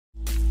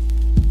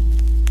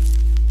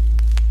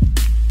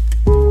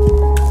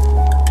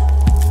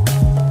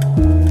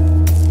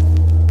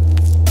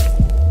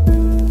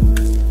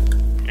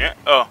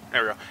Oh,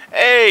 there we go.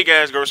 Hey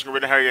guys, Gorba's how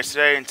are you guys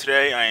today? And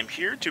today I am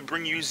here to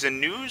bring you the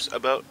news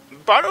about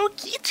Baro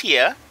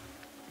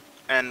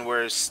and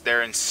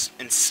they're in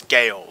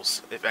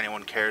scales. If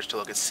anyone cares to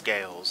look at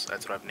scales,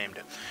 that's what I've named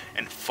it.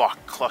 And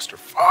fuck, cluster,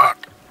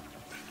 fuck.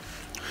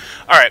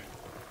 Alright,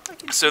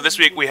 so this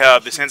week we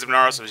have the Sands of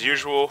Naros as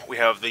usual. We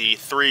have the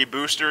 3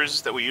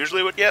 boosters that we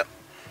usually would get.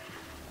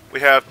 We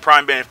have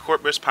Prime Bane of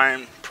Corpus,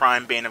 Prime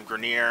Bane of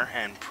Grenier,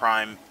 and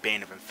Prime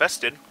Bane of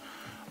Infested.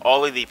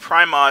 All of the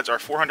Prime mods are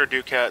 400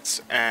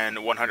 ducats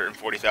and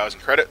 140,000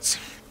 credits.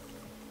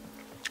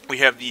 We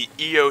have the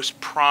EOS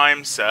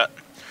Prime set.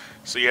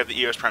 So you have the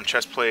EOS Prime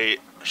chestplate,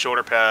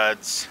 shoulder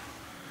pads,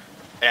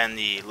 and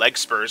the leg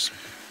spurs.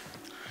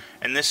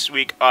 And this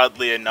week,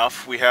 oddly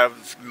enough, we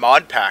have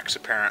mod packs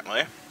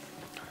apparently.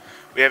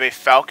 We have a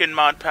Falcon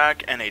mod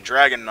pack and a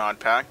Dragon mod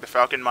pack. The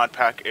Falcon mod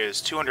pack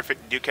is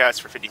 250 ducats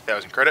for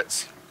 50,000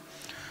 credits.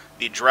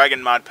 The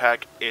Dragon mod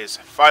pack is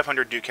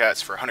 500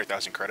 ducats for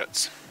 100,000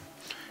 credits.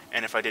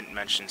 And if I didn't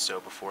mention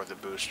so before, the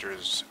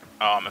boosters,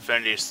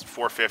 Affinity is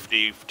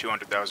 450,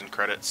 200,000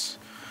 credits.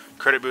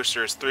 Credit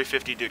booster is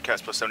 350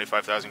 ducats plus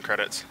 75,000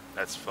 credits.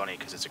 That's funny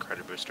because it's a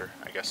credit booster,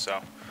 I guess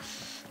so.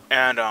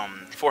 And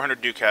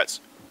 400 ducats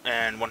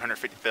and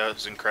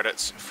 150,000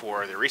 credits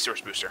for the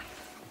resource booster.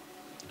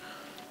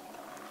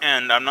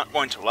 And I'm not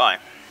going to lie.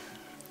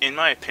 In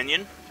my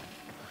opinion,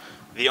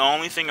 the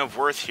only thing of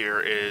worth here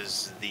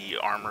is the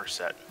armor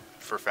set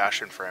for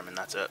Fashion Frame, and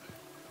that's it.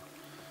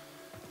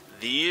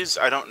 These,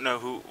 I don't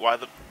know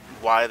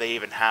why they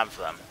even have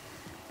them.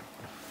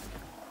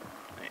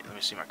 Wait, let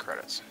me see my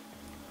credits.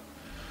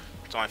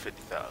 It's only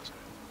 50,000.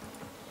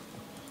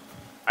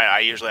 I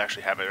usually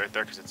actually have it right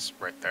there because it's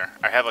right there.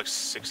 I have like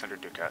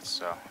 600 ducats,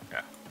 so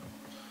yeah.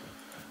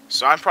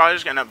 So I'm probably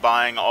just gonna end up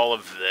buying all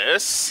of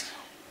this,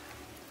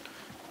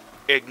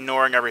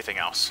 ignoring everything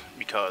else,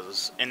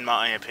 because in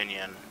my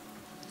opinion,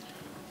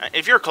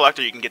 if you're a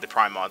collector, you can get the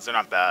Prime mods. They're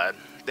not bad.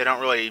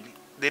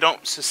 They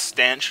don't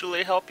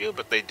substantially help you,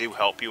 but they do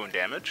help you in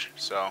damage.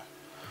 So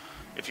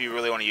if you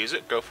really want to use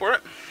it, go for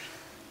it.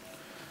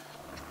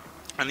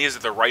 And these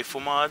are the rifle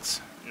mods,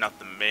 not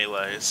the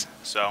melees.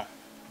 So,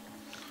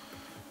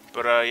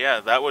 but yeah,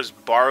 that was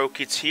Baro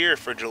teer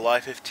for July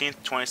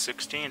 15th,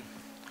 2016.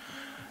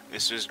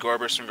 This is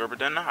Gorbus from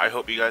Gorberdin. I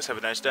hope you guys have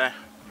a nice day.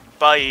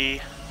 Bye.